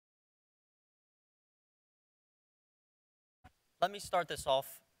Let me start this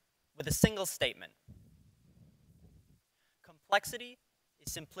off with a single statement. Complexity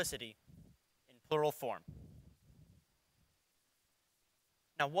is simplicity in plural form.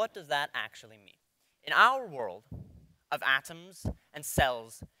 Now, what does that actually mean? In our world of atoms and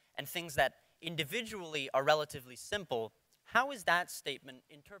cells and things that individually are relatively simple, how is that statement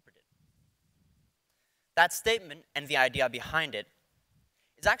interpreted? That statement and the idea behind it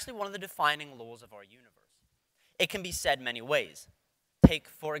is actually one of the defining laws of our universe. It can be said many ways. Take,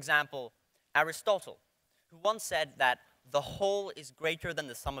 for example, Aristotle, who once said that the whole is greater than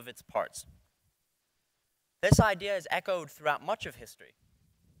the sum of its parts. This idea is echoed throughout much of history.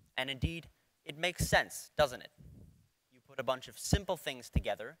 And indeed, it makes sense, doesn't it? You put a bunch of simple things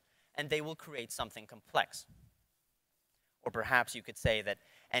together, and they will create something complex. Or perhaps you could say that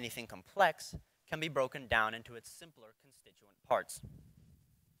anything complex can be broken down into its simpler constituent parts.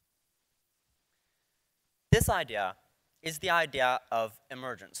 This idea is the idea of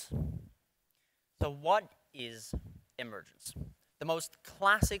emergence. So what is emergence? The most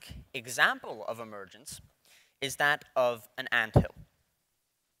classic example of emergence is that of an anthill.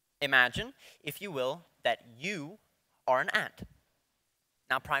 Imagine, if you will, that you are an ant.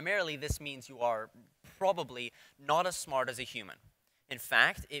 Now, primarily, this means you are probably not as smart as a human. In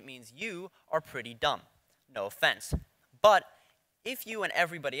fact, it means you are pretty dumb. No offense. But if you and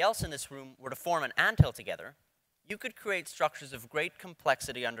everybody else in this room were to form an anthill together, you could create structures of great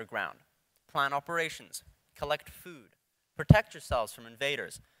complexity underground, plan operations, collect food, protect yourselves from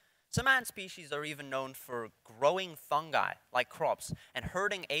invaders. Some ant species are even known for growing fungi, like crops, and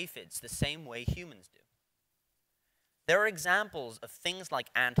herding aphids the same way humans do. There are examples of things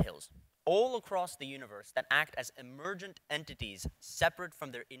like anthills all across the universe that act as emergent entities separate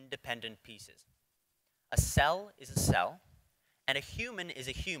from their independent pieces. A cell is a cell, and a human is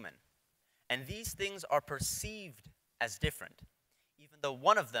a human, and these things are perceived as different, even though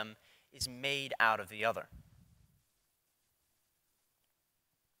one of them is made out of the other.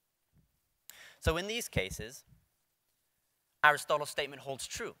 So in these cases, Aristotle's statement holds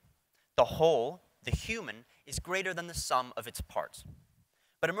true. The whole, the human, is greater than the sum of its parts.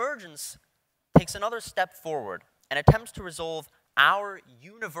 But emergence takes another step forward and attempts to resolve our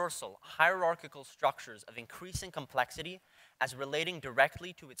universal hierarchical structures of increasing complexity as relating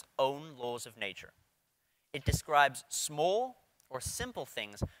directly to its own laws of nature. It describes small or simple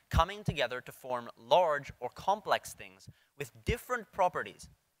things coming together to form large or complex things with different properties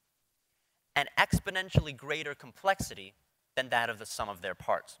and exponentially greater complexity than that of the sum of their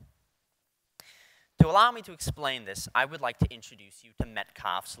parts. To allow me to explain this, I would like to introduce you to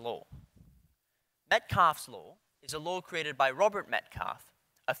Metcalfe's law. Metcalfe's law is a law created by Robert Metcalfe,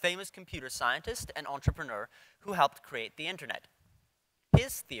 a famous computer scientist and entrepreneur who helped create the internet.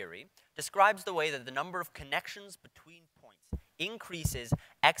 His theory describes the way that the number of connections between points increases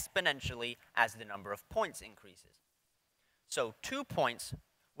exponentially as the number of points increases. So 2 points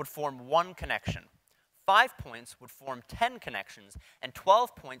would form 1 connection, 5 points would form 10 connections, and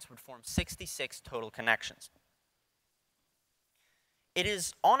 12 points would form 66 total connections. It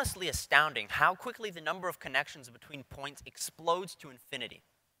is honestly astounding how quickly the number of connections between points explodes to infinity.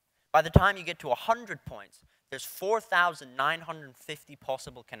 By the time you get to 100 points, there's 4,950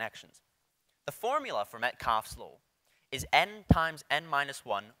 possible connections. The formula for Metcalfe's law is n times n minus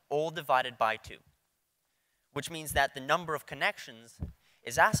 1, all divided by 2, which means that the number of connections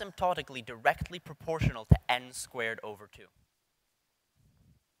is asymptotically directly proportional to n squared over 2.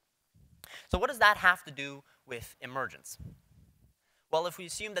 So what does that have to do with emergence? Well, if we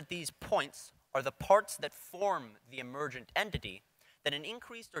assume that these points are the parts that form the emergent entity, then an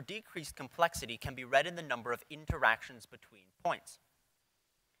increased or decreased complexity can be read in the number of interactions between points.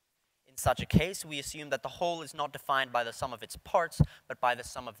 In such a case, we assume that the whole is not defined by the sum of its parts, but by the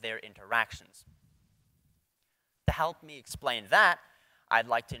sum of their interactions. To help me explain that, I'd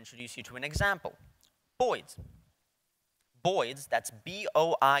like to introduce you to an example. Boids. Boids, that's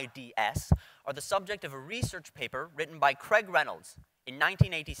B-O-I-D-S, are the subject of a research paper written by Craig Reynolds in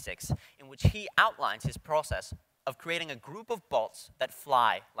 1986, in which he outlines his process of creating a group of bots that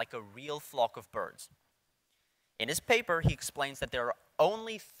fly like a real flock of birds. In his paper, he explains that there are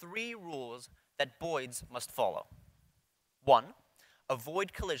only 3 rules that boids must follow. 1,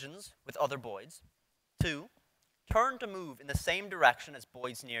 avoid collisions with other boids. 2, turn to move in the same direction as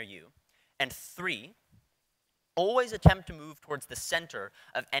boids near you. And 3, always attempt to move towards the center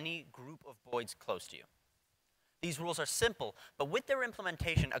of any group of boids close to you. These rules are simple, but with their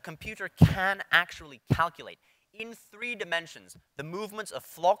implementation, a computer can actually calculate in 3 dimensions the movements of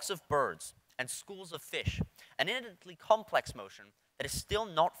flocks of birds and schools of fish, an infinitely complex motion that is still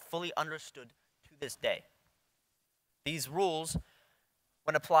not fully understood to this day. These rules,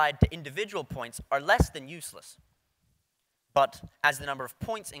 when applied to individual points, are less than useless. But as the number of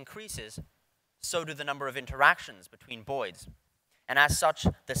points increases, so do the number of interactions between boids. And as such,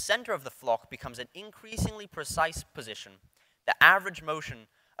 the center of the flock becomes an increasingly precise position. The average motion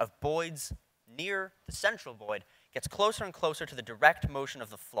of boids near the central boid gets closer and closer to the direct motion of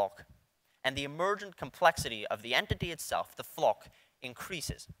the flock, and the emergent complexity of the entity itself, the flock,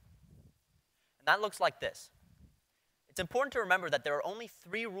 increases. And that looks like this. It's important to remember that there are only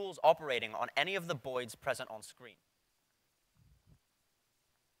 3 rules operating on any of the boids present on screen.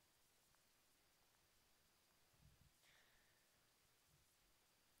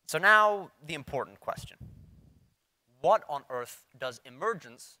 So now, the important question. What on earth does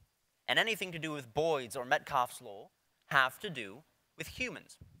emergence and anything to do with Boyd's or Metcalfe's law have to do with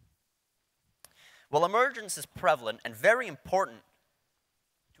humans? Well, emergence is prevalent and very important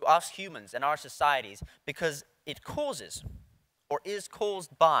to us humans and our societies because it causes, or is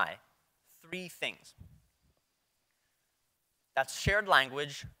caused by, 3 things. That's shared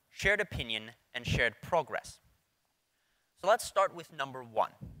language, shared opinion, and shared progress. So let's start with number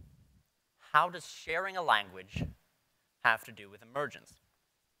 1. How does sharing a language have to do with emergence?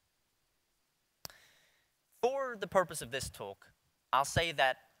 For the purpose of this talk, I'll say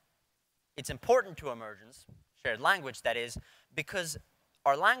that it's important to emergence, shared language that is, because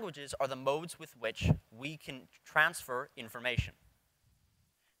our languages are the modes with which we can transfer information.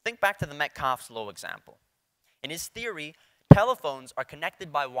 Think back to the Metcalfe's law example. In his theory, telephones are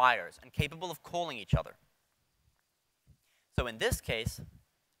connected by wires and capable of calling each other. So in this case,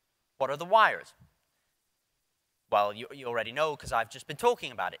 what are the wires? Well, you already know because I've just been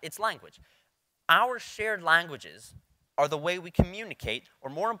talking about it. It's language. Our shared languages are the way we communicate, or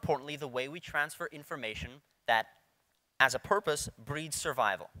more importantly, the way we transfer information that, as a purpose, breeds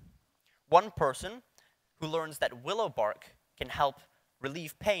survival. One person who learns that willow bark can help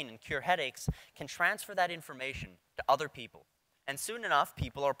relieve pain and cure headaches can transfer that information to other people. And soon enough,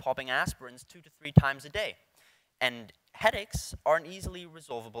 people are popping aspirins 2 to 3 times a day. And headaches are an easily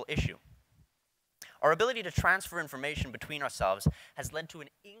resolvable issue. Our ability to transfer information between ourselves has led to an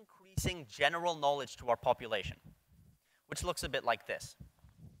increasing general knowledge to our population, which looks a bit like this.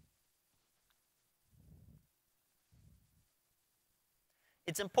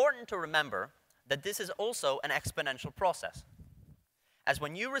 It's important to remember that this is also an exponential process. As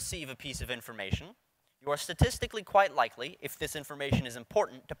when you receive a piece of information, you are statistically quite likely, if this information is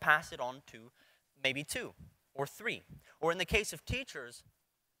important, to pass it on to maybe 2 or 3. Or in the case of teachers,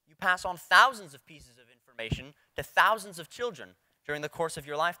 you pass on thousands of pieces of information to thousands of children during the course of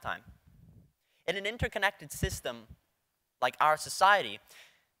your lifetime. In an interconnected system like our society,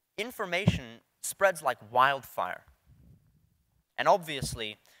 information spreads like wildfire. And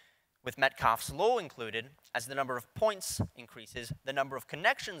obviously, with Metcalfe's law included, as the number of points increases, the number of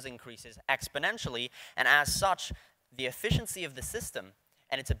connections increases exponentially, and as such, the efficiency of the system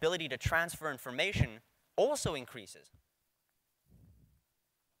and its ability to transfer information also increases.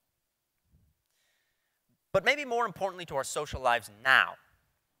 But maybe more importantly to our social lives now,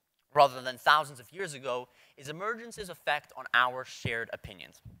 rather than thousands of years ago, is emergence's effect on our shared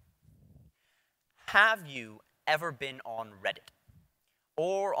opinions. Have you ever been on Reddit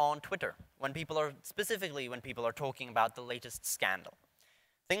or on Twitter specifically when people are talking about the latest scandal?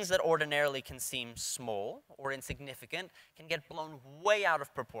 Things that ordinarily can seem small or insignificant can get blown way out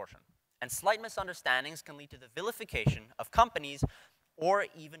of proportion, and slight misunderstandings can lead to the vilification of companies or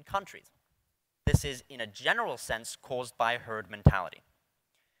even countries. This is, in a general sense, caused by herd mentality.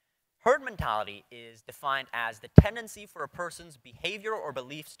 Herd mentality is defined as the tendency for a person's behavior or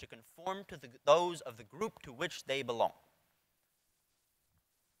beliefs to conform to those of the group to which they belong.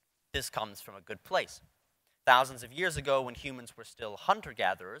 This comes from a good place. Thousands of years ago, when humans were still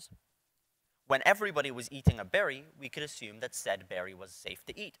hunter-gatherers, when everybody was eating a berry, we could assume that said berry was safe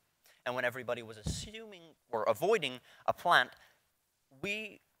to eat. And when everybody was assuming or avoiding a plant,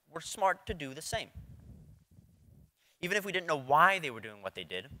 we were smart to do the same. Even if we didn't know why they were doing what they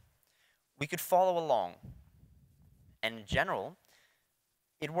did, we could follow along. And in general,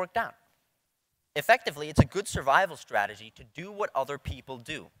 it worked out. Effectively, it's a good survival strategy to do what other people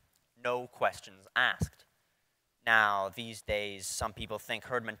do. No questions asked. Now, these days, some people think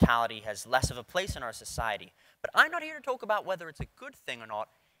herd mentality has less of a place in our society. But I'm not here to talk about whether it's a good thing or not.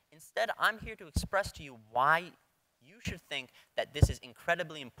 Instead, I'm here to express to you why you should think that this is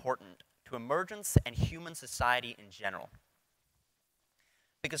incredibly important to emergence and human society in general.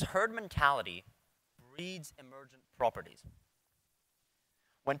 Because herd mentality breeds emergent properties.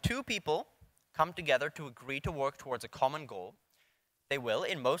 When 2 people come together to agree to work towards a common goal, they will,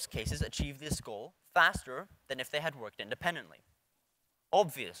 in most cases, achieve this goal faster than if they had worked independently,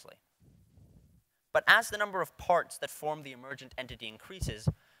 obviously. But as the number of parts that form the emergent entity increases,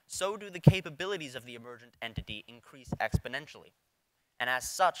 so do the capabilities of the emergent entity increase exponentially. And as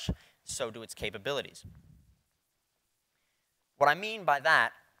such, so do its capabilities. What I mean by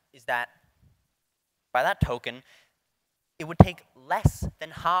that is that, by that token, it would take less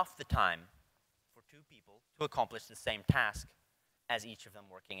than half the time for two people to accomplish the same task as each of them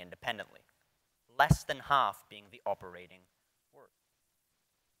working independently. Less than half being the operating word.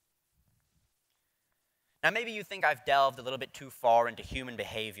 Now maybe you think I've delved a little bit too far into human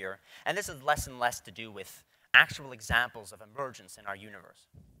behavior, and this is less and less to do with actual examples of emergence in our universe.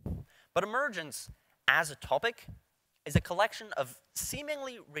 But emergence, as a topic, is a collection of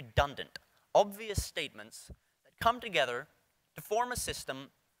seemingly redundant, obvious statements that come together to form a system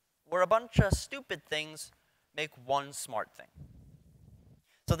where a bunch of stupid things make one smart thing.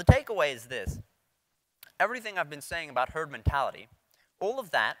 So the takeaway is this. Everything I've been saying about herd mentality, all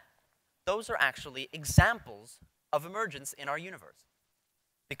of that, those are actually examples of emergence in our universe.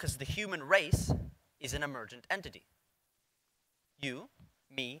 Because the human race is an emergent entity. You,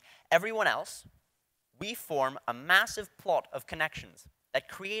 me, everyone else, we form a massive plot of connections that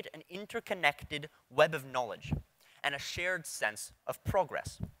create an interconnected web of knowledge and a shared sense of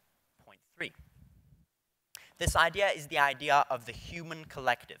progress. Point 3. This idea is the idea of the human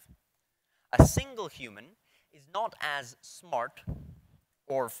collective. A single human is not as smart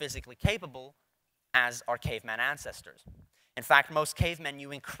or physically capable as our caveman ancestors. In fact, most cavemen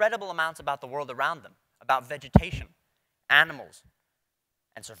knew incredible amounts about the world around them, about vegetation, animals,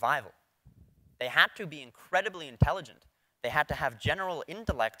 and survival. They had to be incredibly intelligent. They had to have general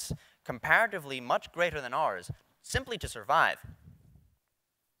intellects comparatively much greater than ours, simply to survive.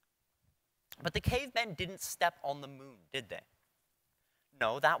 But the cavemen didn't step on the moon, did they?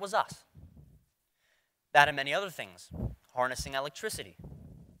 No, that was us. That and many other things. Harnessing electricity.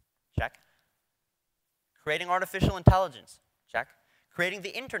 Check. Creating artificial intelligence. Check. Creating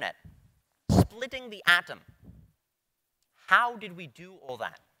the internet. Splitting the atom. How did we do all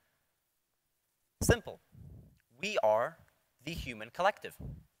that? Simple. We are the human collective.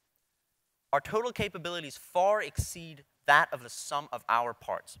 Our total capabilities far exceed that of the sum of our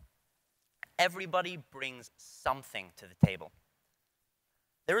parts. Everybody brings something to the table.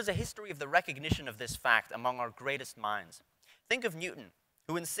 There is a history of the recognition of this fact among our greatest minds. Think of Newton,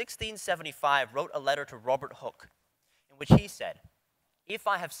 who in 1675 wrote a letter to Robert Hooke, in which he said, "If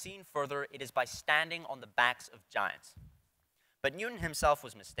I have seen further, it is by standing on the backs of giants." But Newton himself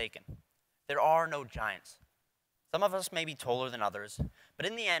was mistaken. There are no giants. Some of us may be taller than others, but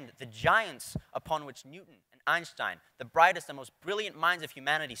in the end, the giants upon which Newton and Einstein, the brightest and most brilliant minds of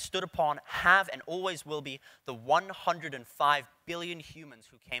humanity, stood upon have and always will be the 105 billion humans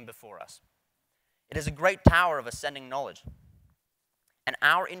who came before us. It is a great tower of ascending knowledge, and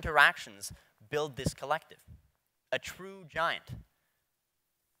our interactions build this collective, a true giant,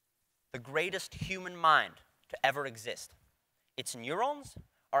 the greatest human mind to ever exist. Its neurons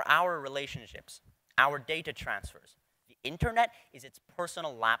are our relationships, our data transfers. The internet is its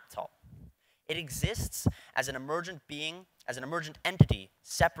personal laptop. It exists as an emergent being, as an emergent entity,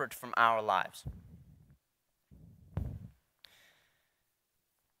 separate from our lives.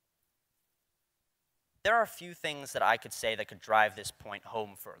 There are a few things that I could say that could drive this point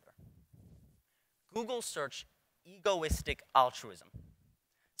home further. Google search egoistic altruism.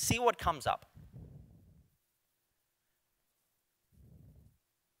 See what comes up.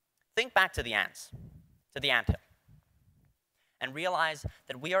 Think back to the ants, to the anthill, and realize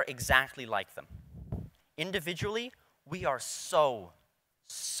that we are exactly like them. Individually, we are so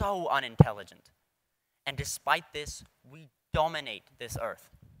unintelligent. And despite this, we dominate this earth.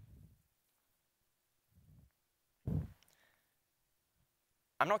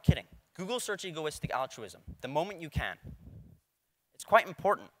 I'm not kidding. Google search egoistic altruism the moment you can. It's quite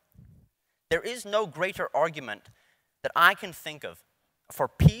important. There is no greater argument that I can think of for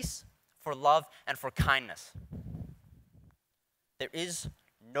peace, for love, and for kindness. There is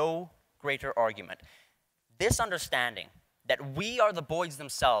no greater argument. This understanding that we are the boys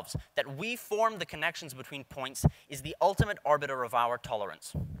themselves, that we form the connections between points, is the ultimate arbiter of our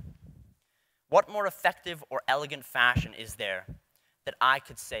tolerance. What more effective or elegant fashion is there that I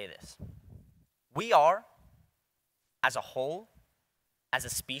could say this? We are, as a whole, as a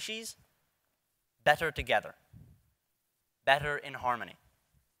species, better together, better in harmony.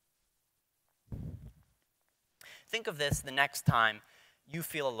 Think of this the next time you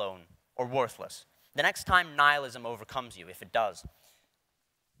feel alone or worthless. The next time nihilism overcomes you, if it does.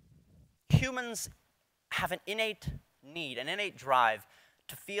 Humans have an innate need, an innate drive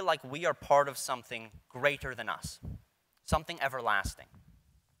to feel like we are part of something greater than us, something everlasting.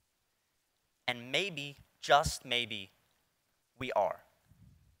 And maybe, just maybe, we are.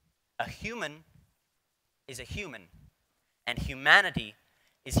 A human is a human, and humanity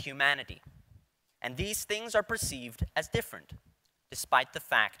is humanity. And these things are perceived as different, despite the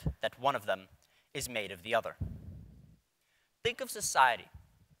fact that one of them is made of the other. Think of society.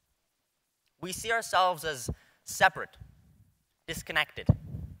 We see ourselves as separate, disconnected,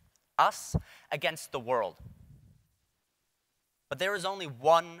 us against the world. But there is only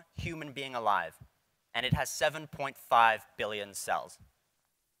one human being alive, and it has 7.5 billion cells.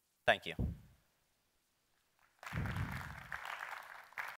 Thank you.